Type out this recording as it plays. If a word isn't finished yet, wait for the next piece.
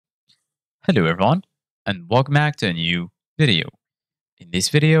Hello everyone, and welcome back to a new video. In this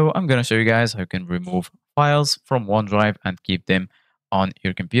video, I'm going to show you guys how you can remove files from OneDrive and keep them on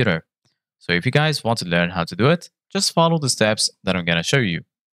your computer. So if you guys want to learn how to do it, just follow the steps that I'm going to show you.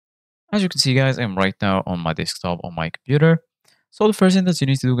 As you can see guys, I'm right now on my desktop on my computer. So the first thing that you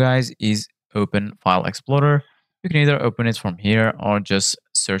need to do guys is open File Explorer. You can either open it from here or just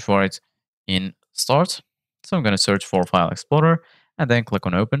search for it in Start. So I'm going to search for File Explorer and then click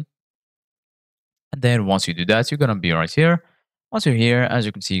on Open. And then once you do that, you're going to be right here. Once you're here, as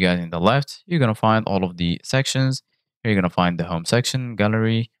you can see guys in the left, you're going to find all of the sections. Here you're going to find the home section,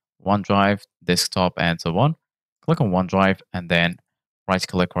 gallery, OneDrive, desktop, and so on. Click on OneDrive and then right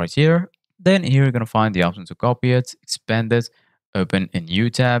click right here. Then here you're going to find the option to copy it, expand it, open a new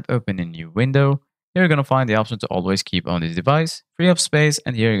tab, open a new window. Here you're going to find the option to always keep on this device, free up space,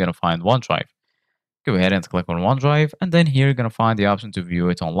 and here you're going to find OneDrive. Go ahead and click on OneDrive, and then here you're going to find the option to view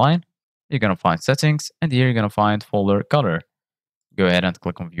it online. You're going to find settings, and here you're going to find folder color. Go ahead and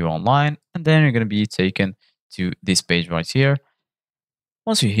click on view online, and then you're going to be taken to this page right here.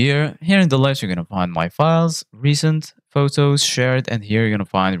 Once you're here in the left, you're going to find my files, recent, photos, shared, and here you're going to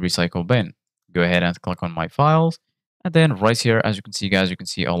find recycle bin. Go ahead and click on my files, and then right here, as you can see guys, you can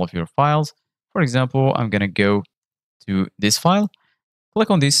see all of your files. For example, I'm going to go to this file.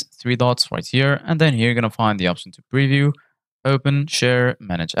 Click on these three dots right here, and then here you're going to find the option to preview, open, share,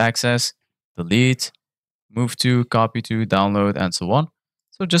 manage access, delete, move to, copy to, download, and so on.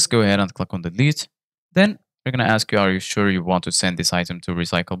 So just go ahead and click on delete. Then they're going to ask you, are you sure you want to send this item to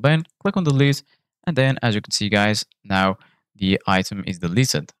recycle bin? Click on delete. And then as you can see, guys, now the item is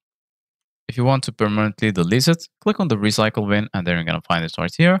deleted. If you want to permanently delete it, click on the recycle bin, and then you're going to find it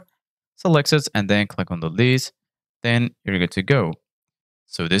right here. Select it, and then click on delete. Then you're good to go.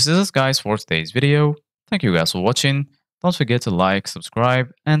 So this is it guys for today's video. Thank you guys for watching. Don't forget to like,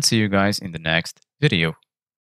 subscribe, and see you guys in the next video.